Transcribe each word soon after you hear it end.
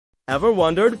Ever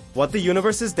wondered what the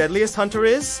universe's deadliest hunter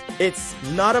is? It's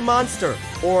not a monster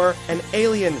or an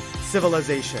alien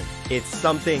civilization. It's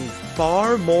something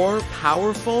far more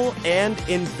powerful and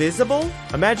invisible.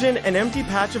 Imagine an empty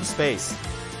patch of space,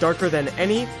 darker than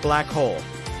any black hole.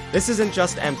 This isn't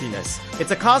just emptiness.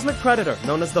 It's a cosmic predator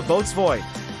known as the Boat's Void.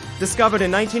 Discovered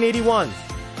in 1981,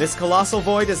 this colossal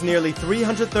void is nearly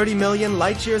 330 million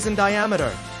light-years in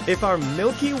diameter. If our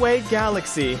Milky Way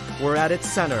galaxy were at its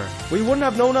center, we wouldn't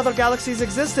have known other galaxies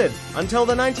existed until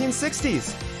the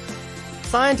 1960s.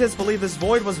 Scientists believe this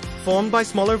void was formed by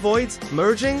smaller voids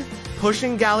merging,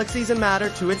 pushing galaxies and matter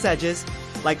to its edges,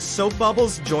 like soap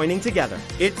bubbles joining together.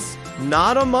 It's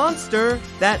not a monster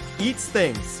that eats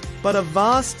things, but a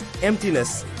vast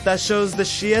emptiness that shows the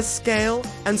sheer scale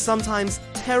and sometimes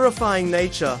terrifying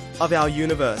nature of our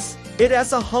universe. It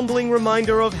is a humbling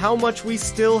reminder of how much we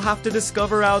still have to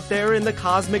discover out there in the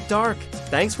cosmic dark.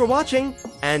 Thanks for watching,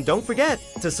 and don't forget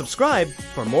to subscribe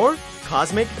for more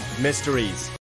cosmic mysteries.